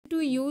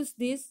to use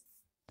this,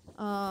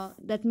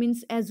 that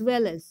means as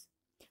well as.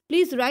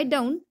 Please write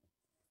down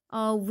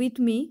with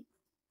me,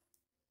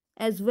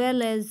 as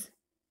well as,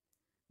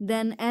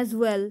 then as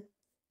well,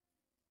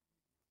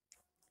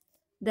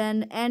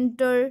 then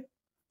enter,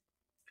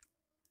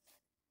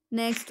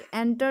 next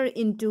enter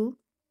into,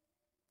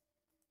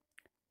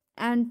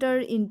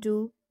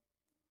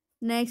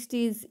 next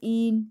is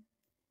in.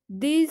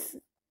 These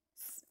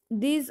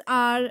these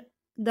are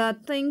the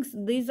things,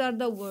 these are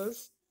the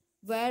words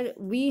where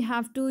we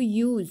have to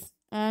use,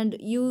 and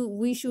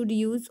we should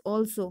use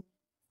also.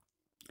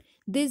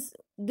 These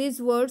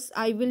words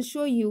I will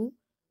show you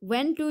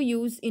when to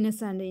use in a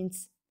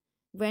sentence,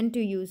 when to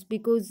use,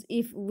 because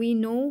if we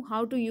know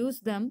how to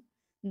use them,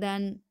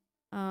 then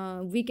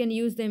we can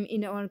use them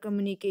in our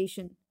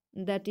communication.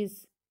 That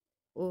is,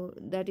 oh,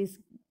 that is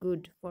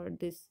good for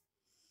this.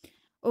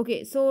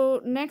 Okay,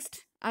 so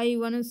next I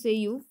want to say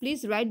you,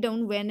 please write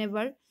down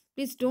whenever.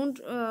 Please don't,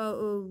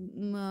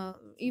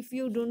 if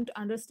you don't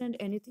understand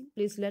anything,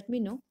 please let me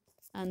know,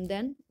 and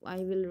then I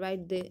will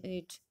write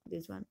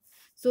this one.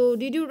 So,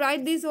 did you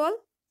write this all?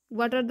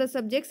 What are the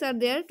subjects are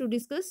there to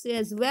discuss?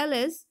 As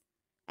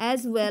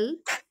well,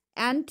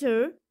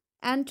 enter,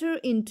 enter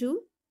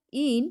into,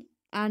 in,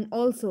 and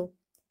also.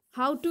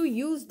 How to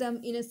use them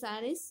in a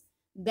sentence?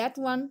 That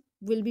one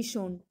will be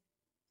shown.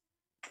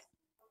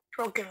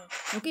 Okay.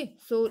 Okay,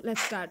 so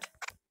let's start.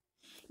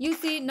 You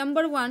see,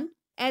 number one,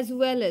 as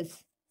well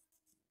as.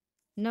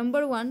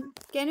 Number one,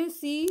 can you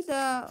see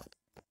the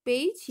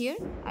page here?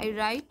 I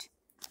write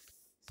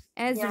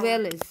as Yeah.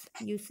 well as.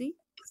 You see,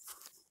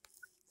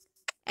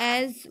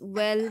 as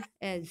well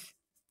as.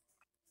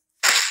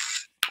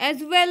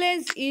 As well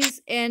as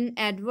is an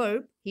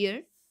adverb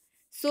here.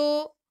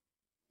 So,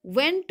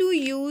 when to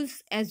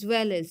use as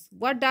well as?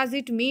 What does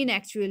it mean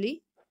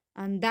actually?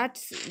 And that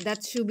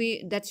should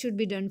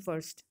be done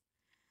first.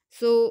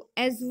 So,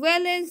 as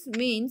well as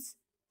means,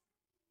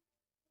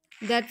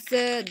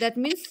 that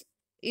means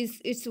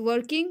is it's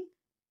working,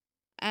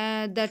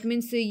 that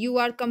means you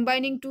are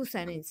combining two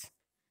sentences.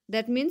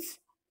 That means,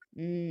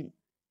 mm,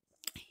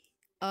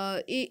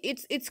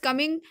 it's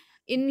coming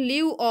in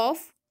lieu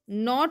of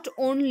not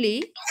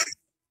only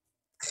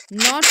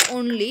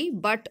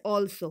but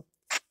also.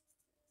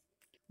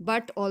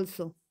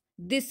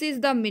 This is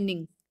the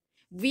meaning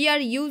we are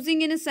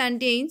using in a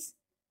sentence,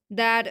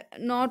 that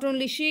not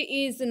only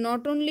she is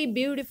not only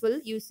beautiful.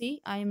 You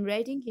see, I am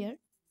writing here,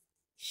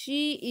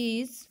 she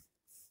is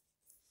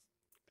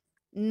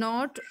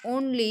not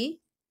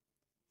only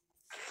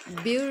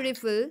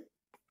beautiful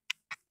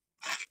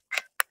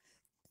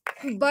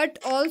but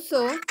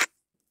also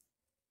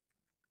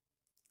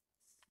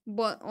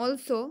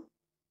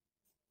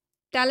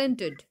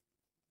talented.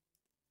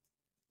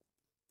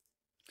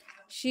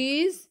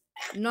 She is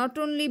not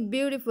only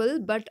beautiful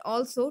but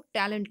also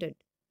talented.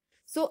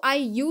 So I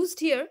used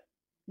here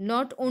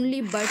not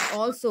only but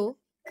also,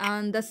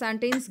 and the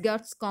sentence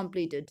gets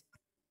completed.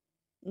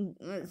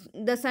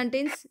 The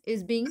sentence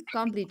is being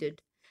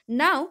completed.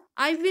 Now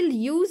I will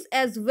use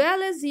as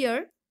well as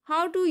here.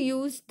 How to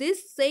use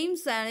this same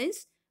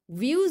sentence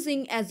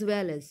using as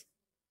well as?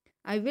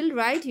 I will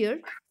write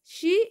here,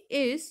 she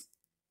is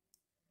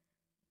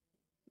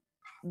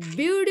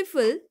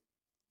beautiful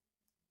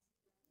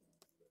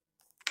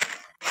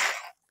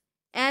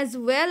as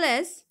well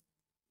as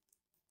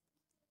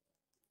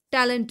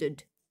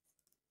talented.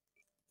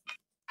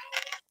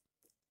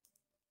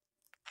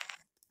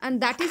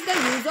 And that is the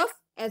use of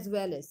as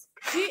well as.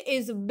 She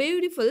is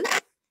beautiful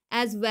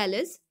as well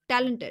as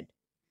talented.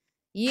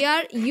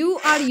 Here you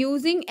are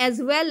using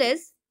as well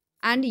as,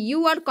 and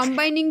you are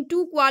combining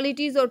two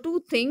qualities or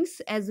two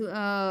things as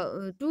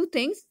two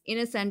things in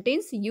a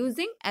sentence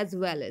using as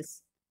well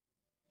as.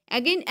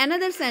 Again,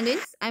 another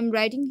sentence I am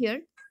writing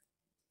here.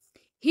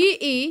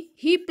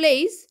 He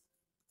plays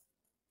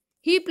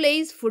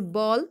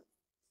football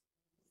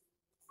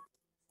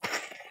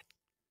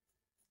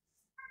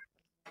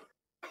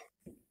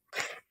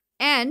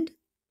and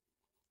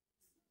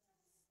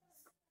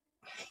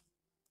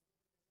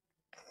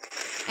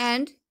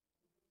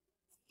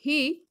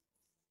he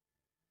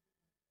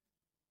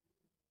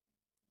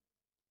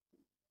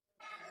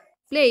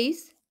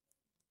plays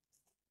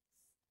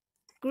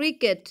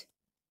cricket.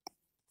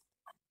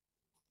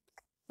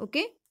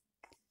 Okay,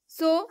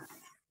 so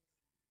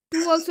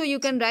two also you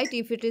can write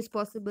if it is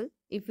possible,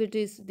 if it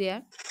is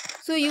there.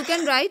 So you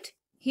can write,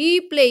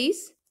 he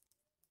plays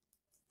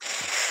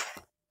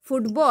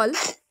football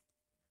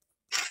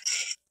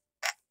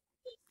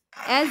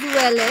as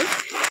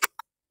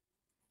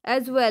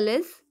well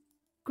as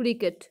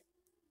cricket.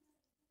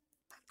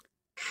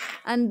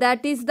 And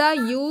that is the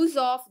use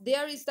of,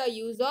 there is the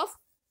use of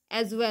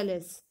as well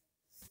as,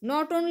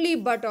 not only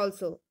but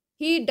also.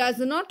 He does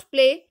not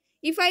play.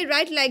 If I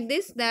write like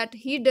this, that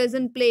he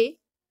doesn't play,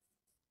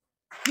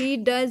 he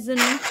doesn't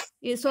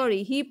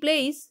sorry, he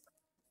plays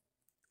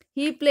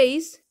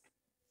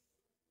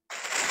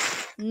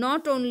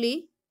not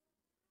only,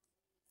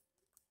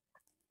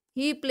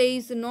 he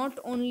plays not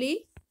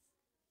only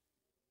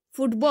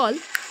football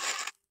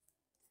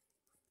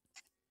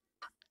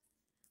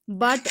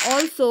but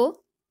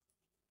also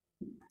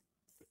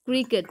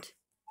cricket.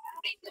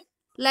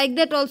 Like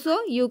that also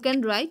you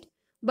can write,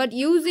 but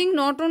using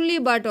not only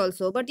but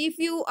also. But if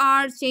you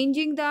are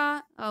changing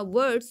the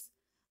words,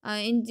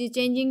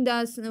 changing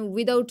the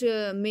without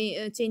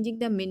changing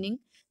the meaning,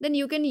 then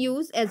you can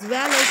use as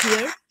well as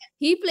here.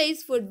 He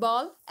plays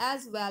football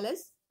as well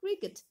as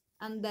cricket,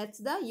 and that's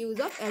the use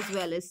of as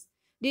well as.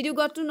 Did you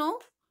got to know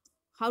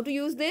how to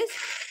use this?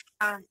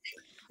 Uh,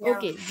 yeah.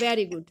 Okay,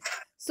 very good.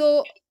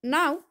 So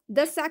now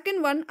the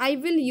second one I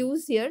will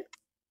use here,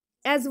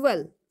 as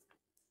well.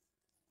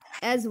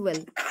 As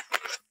well.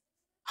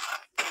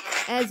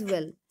 As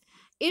well.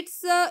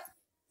 It's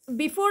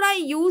before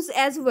I use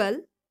as well,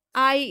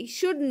 I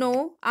should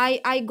know,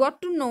 I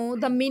got to know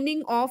the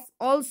meaning of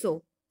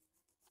also.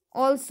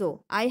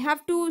 Also, I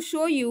have to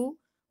show you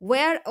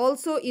where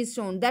also is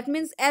shown. That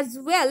means as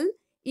well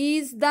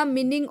is the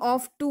meaning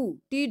of two,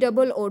 T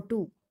double O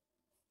two.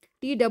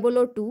 T double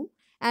O two,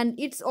 and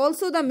it's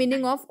also the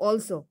meaning of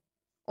also.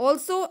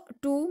 Also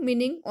two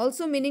meaning,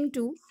 also meaning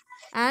two,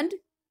 and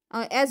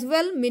as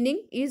well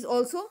meaning is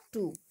also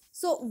two.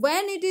 So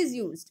when it is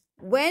used,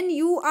 when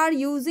you are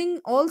using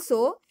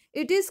also,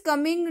 it is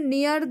coming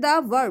near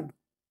the verb.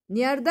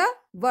 Near the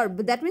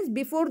verb. That means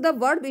before the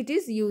verb it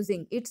is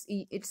using. It's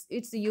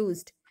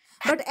used.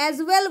 But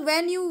as well,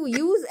 when you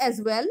use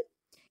as well,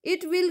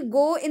 it will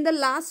go in the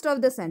last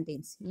of the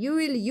sentence. You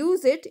will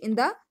use it in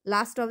the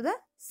last of the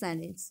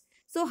sentence.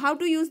 So how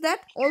to use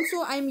that?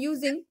 Also I am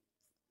using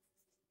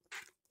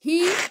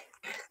he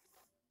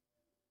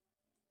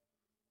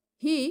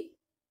he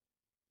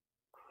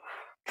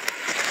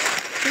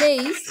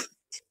plays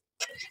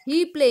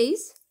he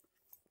plays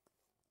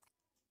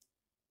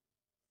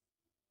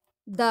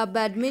the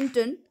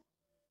badminton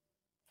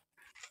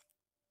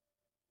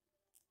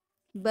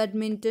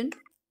badminton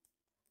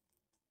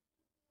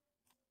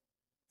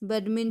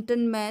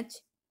match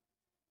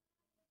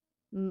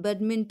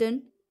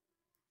badminton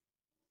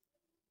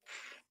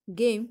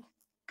game.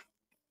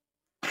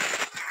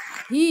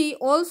 He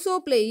also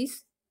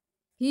plays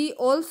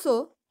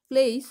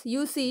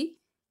you see,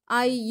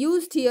 I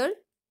used here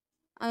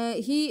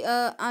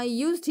I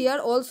used here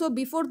also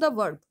before the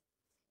verb.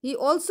 He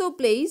also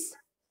plays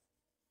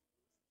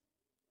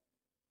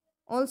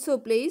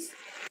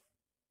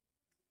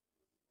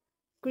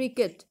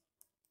cricket.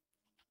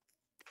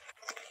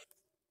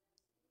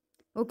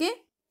 Okay,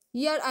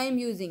 here I am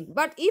using,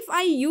 but if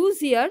I use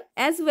here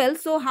as well,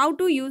 so how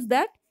to use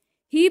that?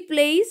 He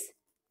plays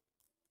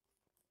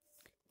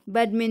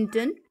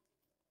badminton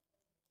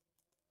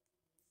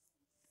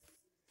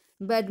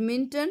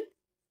badminton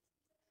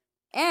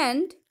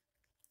and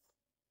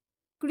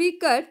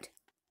cricket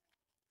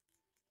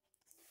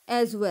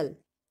as well.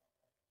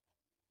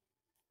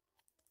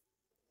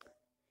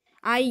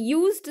 I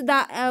used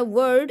the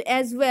word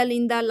as well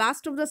in the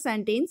last of the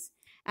sentence,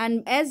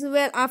 and as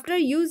well after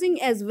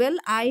using as well,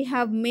 I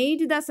have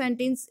made the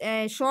sentence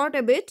short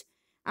a bit,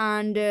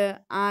 and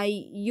I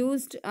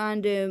used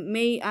and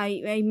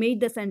I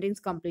made the sentence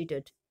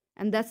completed,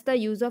 and that's the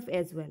use of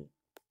as well.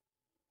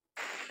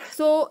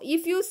 So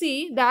if you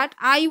see that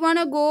I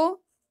wanna go,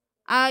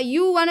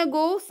 you wanna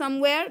go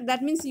somewhere,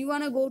 that means you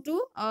wanna go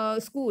to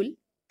school,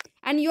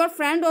 and your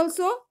friend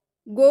also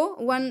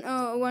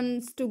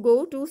wants to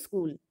go to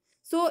school.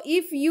 So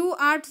if you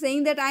are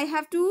saying that I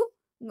have to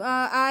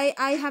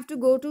I have to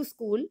go to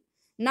school,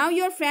 now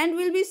your friend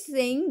will be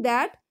saying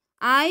that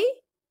I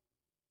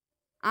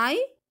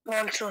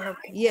Also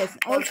have to. yes,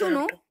 also have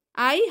no, to.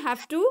 I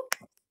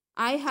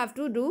have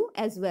to do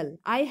as well.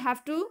 I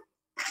have to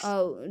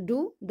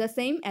do the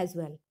same as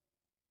well.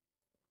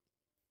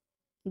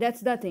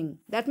 That's the thing.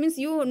 That means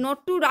you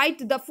not to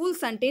write the full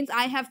sentence.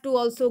 I have to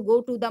also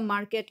go to the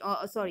market,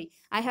 or sorry,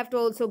 I have to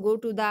also go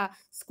to the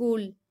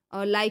school,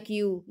 like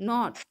you.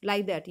 Not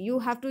like that. You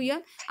have to, yeah,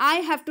 I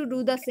have to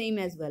do the same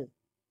as well.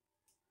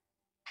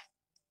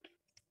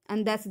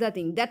 And that's the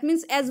thing. That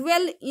means as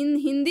well in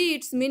Hindi,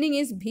 its meaning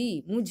is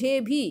bhi,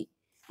 mujhe bhi.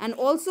 And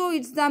also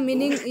it's the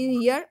meaning in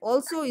here.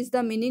 Also is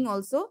the meaning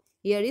also.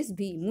 Here is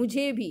bhi,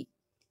 mujhe bhi.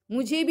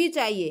 मुझे भी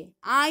चाहिए.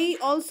 I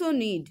also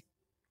need.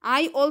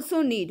 I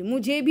also need.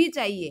 मुझे भी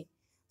चाहिए.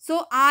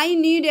 So I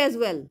need as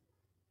well.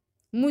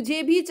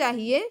 मुझे भी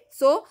चाहिए.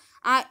 So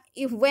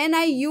if when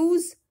I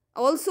use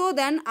also,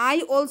 then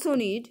I also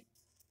need.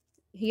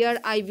 Here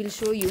I will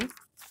show you.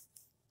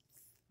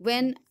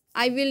 When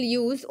I will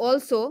use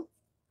also,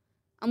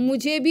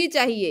 मुझे भी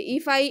चाहिए.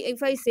 If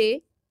I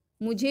say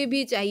मुझे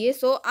भी चाहिए,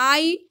 so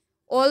I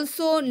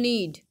also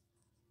need.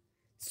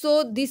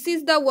 So this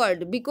is the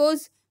word,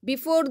 because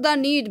before the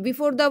need,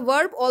 before the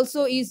verb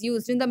also is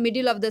used in the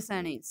middle of the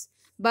sentence.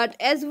 But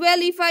as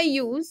well, if I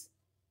use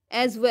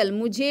as well,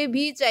 मुझे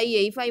भी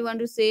चाहिए, if I want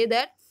to say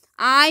that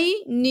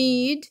I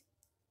need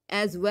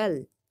as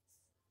well.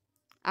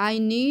 I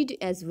need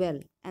as well.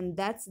 And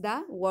that's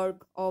the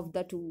work of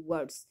the two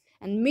words.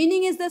 And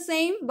meaning is the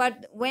same,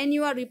 but when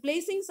you are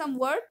replacing some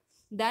word,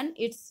 then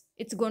it's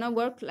gonna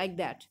work like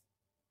that.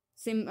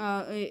 In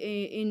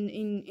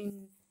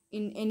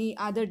any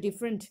other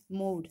different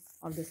mode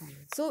of the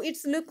sentence. So it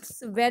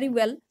looks very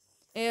well.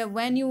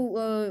 when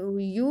you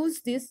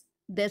use this,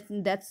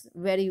 that's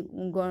very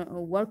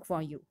gonna work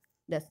for you,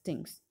 that's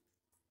things.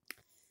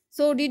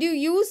 So did you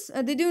use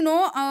did you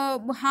know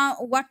how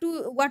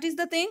what is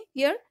the thing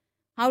here,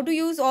 how to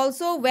use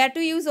also, where to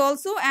use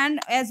also,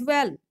 and as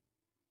well.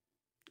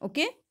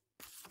 Okay.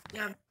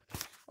 Yeah.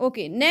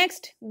 Okay,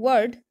 next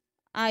word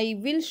I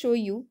will show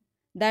you,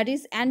 that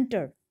is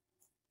enter.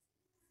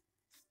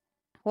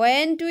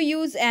 When to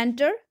use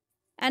enter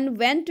and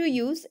when to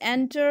use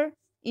enter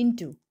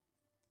into.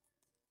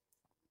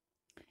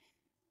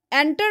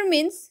 Enter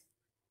means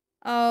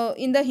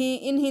in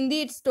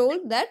Hindi it's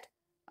told that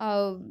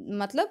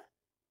मतलब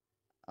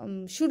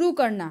शुरू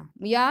करना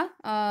या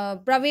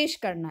प्रवेश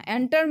करना.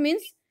 Enter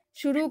means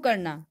शुरू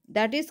करना,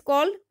 that is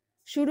called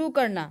शुरू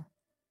करना.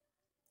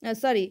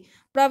 सॉरी,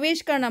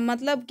 प्रवेश करना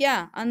मतलब क्या,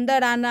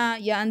 अंदर आना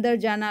या अंदर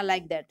जाना,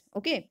 like that.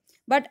 Okay,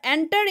 but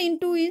enter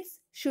into is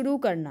शुरू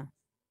करना.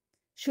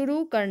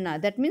 शुरू करना,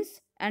 that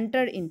means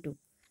enter into.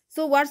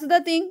 So what's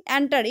the thing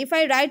enter? If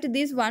I right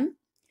this one,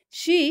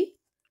 she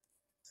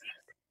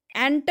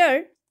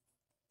enter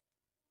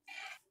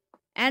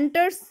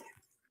enters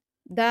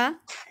the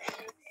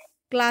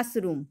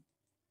classroom.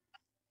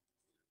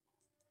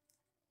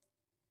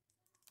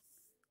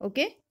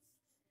 Okay,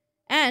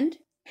 and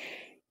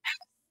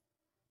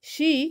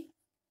she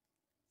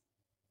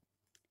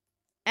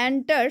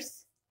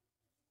enters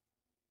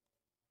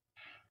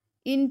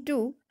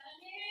into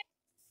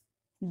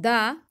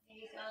the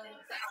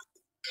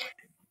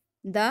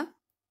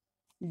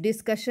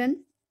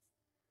discussion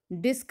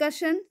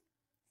discussion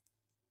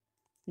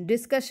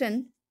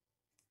discussion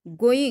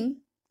going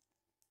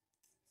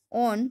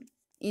on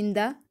in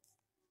the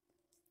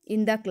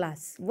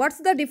class. What's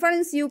the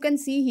difference you can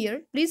see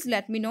here? Please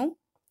let me know.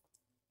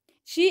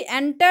 She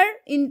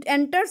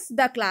enters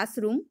the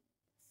classroom,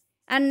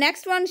 and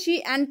next one,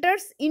 she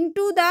enters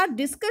into the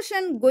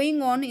discussion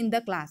going on in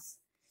the class.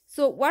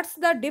 So what's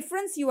the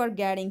difference you are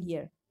getting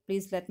here?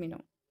 Please let me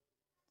know.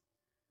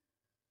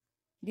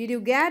 Did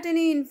you get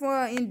any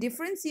info in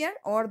difference here,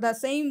 or the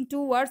same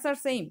two words are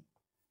same?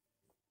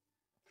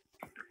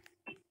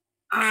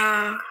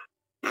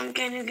 Ma'am,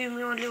 can you give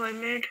me only 1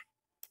 minute?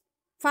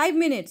 5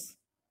 minutes.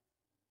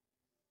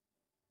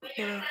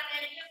 Yeah.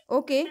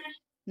 Okay,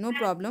 no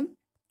problem.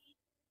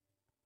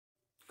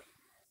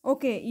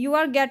 Okay, you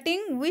are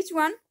getting which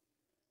one?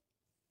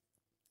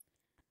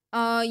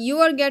 You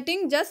are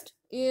getting just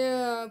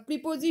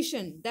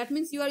preposition. That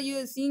means you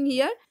are seeing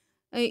here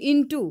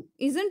into,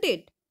 isn't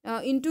it?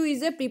 Into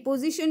is a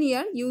preposition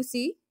here, you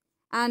see.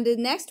 And the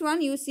next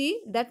one, you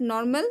see that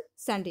normal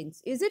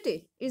sentence. Is it?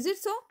 Is it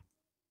so?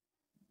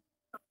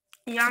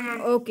 Yeah,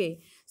 ma'am.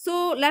 Okay.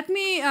 So let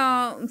me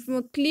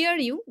clear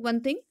you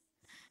one thing.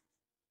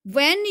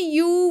 When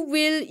you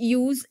will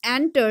use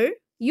enter,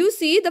 you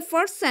see the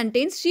first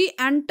sentence, she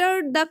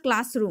entered the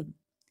classroom.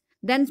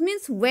 That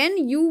means when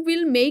you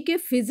will make a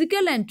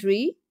physical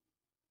entry,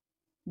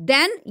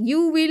 then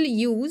you will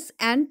use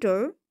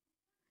enter.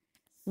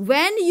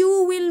 When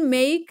you will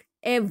make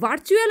a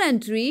virtual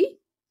entry,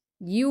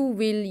 you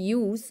will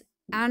use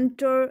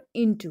enter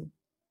into.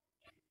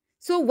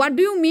 So what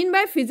do you mean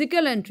by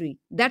physical entry?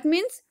 That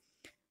means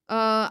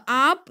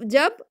आप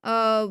जब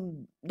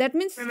that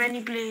means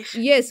Many place.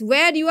 yes,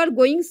 where you are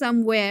going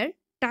somewhere,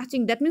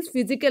 touching, that means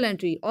physical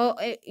entry. Or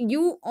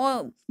you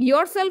or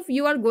yourself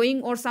you are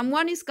going, or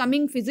someone is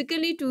coming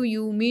physically to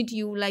you, meet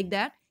you, like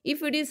that.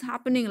 If it is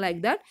happening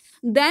like that,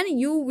 then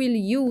you will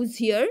use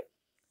here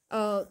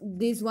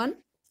this one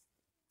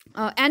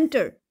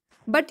enter.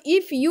 But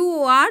if you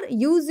are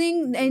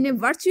using in a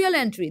virtual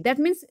entry, that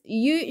means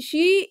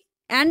she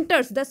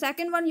enters, the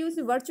second one use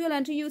virtual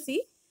entry, you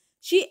see,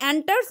 she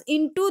enters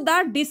into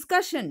the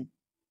discussion.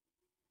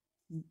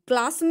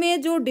 Class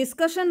में जो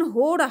discussion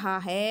हो रहा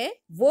है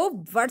वो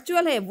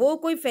virtual है, वो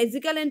कोई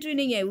physical entry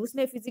नहीं है,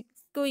 उसने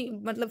कोई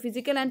मतलब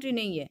फिजिकल एंट्री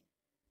नहीं है.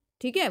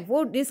 ठीक है,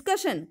 वो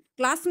डिस्कशन,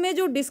 क्लास में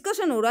जो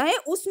डिस्कशन हो रहा है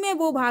उसमें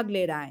वो भाग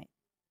ले रहा है.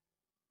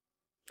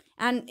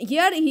 एंड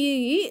हियर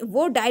ही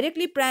वो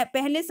डायरेक्टली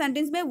पहले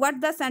सेंटेंस में what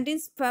the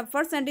sentence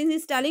first sentence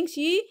is telling,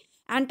 she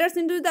enters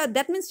into the,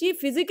 that means she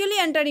physically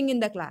entering in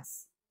the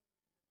class.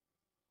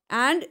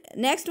 And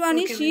next one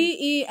is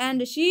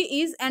she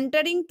is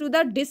entering to the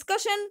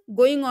discussion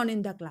going on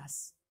in the class,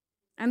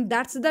 and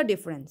that's the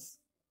difference.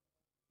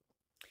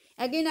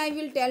 Again I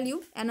will tell you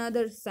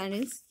another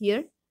sentence here.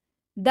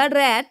 The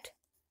rat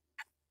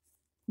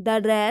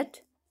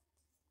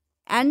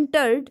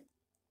entered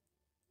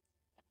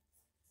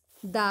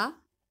the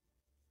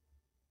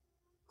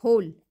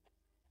hole.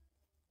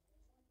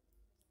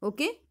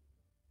 Okay,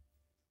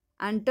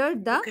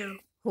 entered the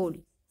hole.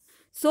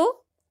 So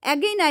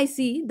again I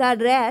see the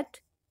rat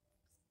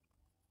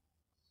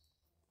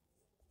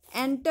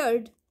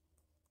entered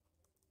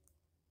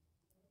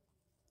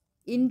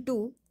into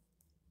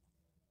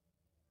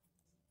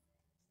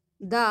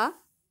the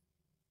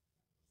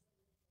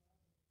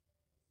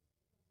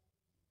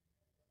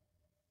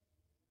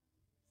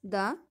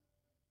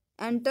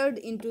entered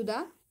into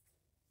the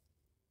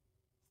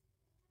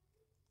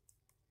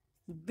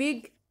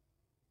big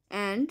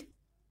and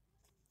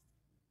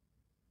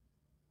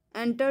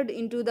entered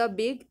into the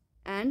big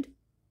and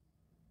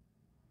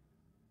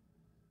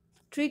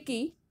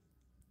tricky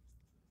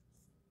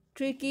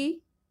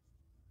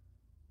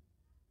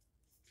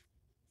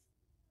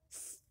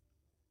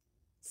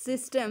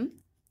system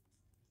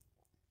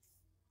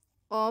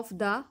of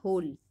the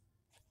whole.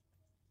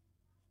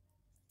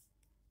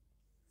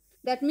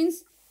 That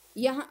means,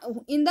 yeah,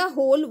 in the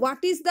whole,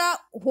 what is the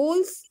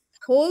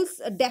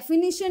whole's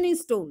definition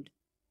is told.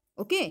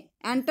 Okay,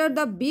 enter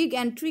the big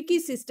and tricky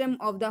system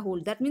of the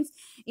whole. That means,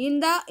 in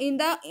the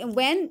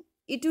when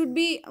it would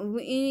be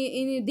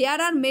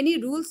there are many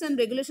rules and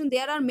regulations,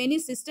 there are many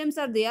systems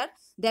are there.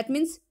 That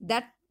means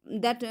that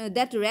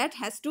rat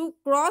has to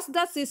cross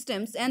the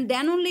systems, and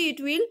then only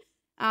it will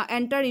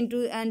enter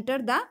into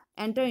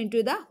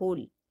the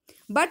whole.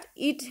 But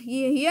it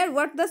here,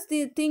 what the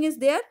thing is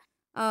there,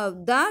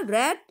 the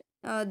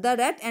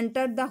rat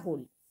entered the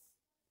hole.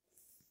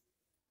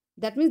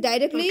 That means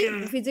directly,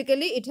 Okay.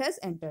 physically it has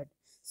entered.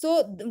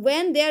 So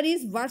when there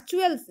is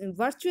virtual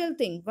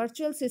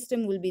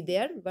system will be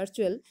there,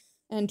 virtual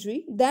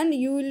entry, then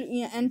you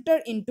will enter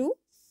into.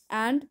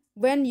 And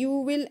when you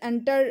will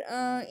enter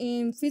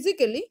in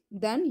physically,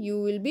 then you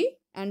will be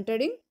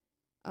entering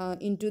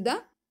into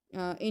the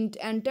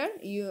enter,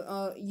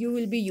 you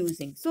will be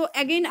using. So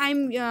again,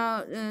 I'm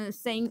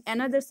saying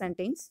another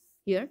sentence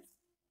here.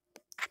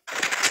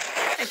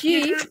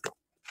 Actually, She, ma'am,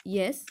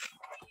 yes,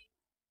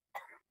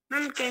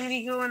 can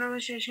we go on our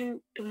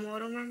session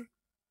tomorrow, ma'am?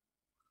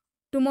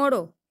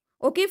 tomorrow.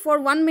 Okay, for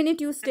 1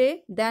 minute you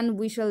stay, then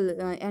we shall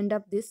end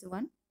up this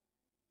one.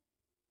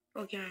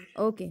 Okay, ma'am.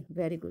 Okay,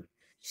 very good.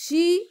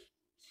 She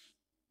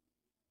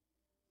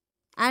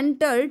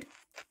entered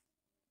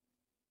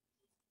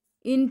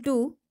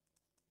into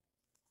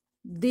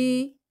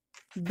the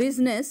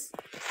business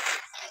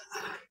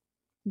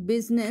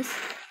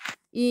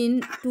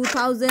in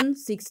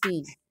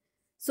 2016.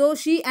 So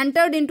she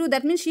entered into,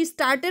 that means she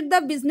started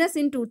the business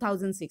in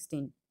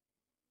 2016.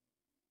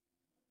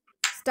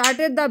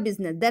 Started the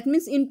business, that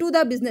means into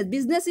the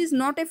business is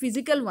not a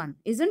physical one,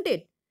 isn't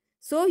it?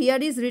 So here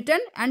is written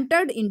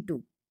entered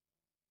into.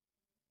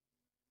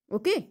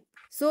 Okay,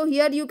 so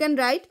here you can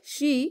write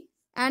she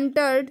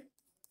entered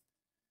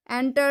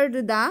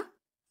the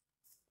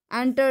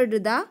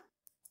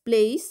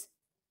place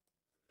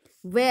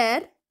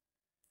where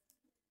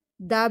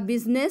the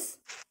business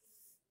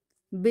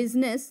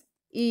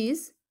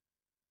is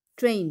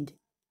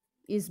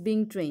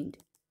being trained.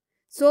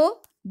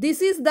 So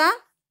this is the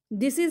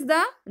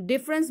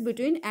difference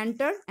between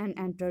enter and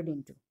entered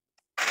into.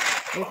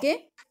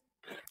 Okay,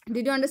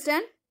 did you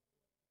understand?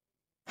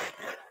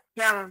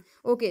 Yeah, ma'am.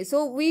 Okay,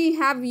 so we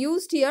have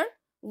used here,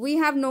 we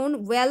have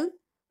known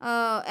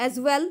as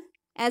well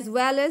as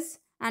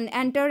and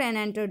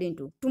entered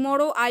into.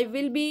 Tomorrow I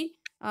will be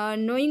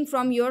knowing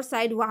from your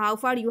side how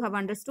far you have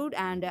understood,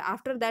 and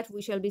after that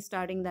we shall be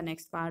starting the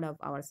next part of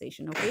our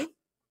session. Okay,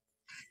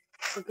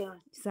 Okay,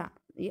 ma'am. so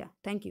yeah,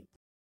 thank you.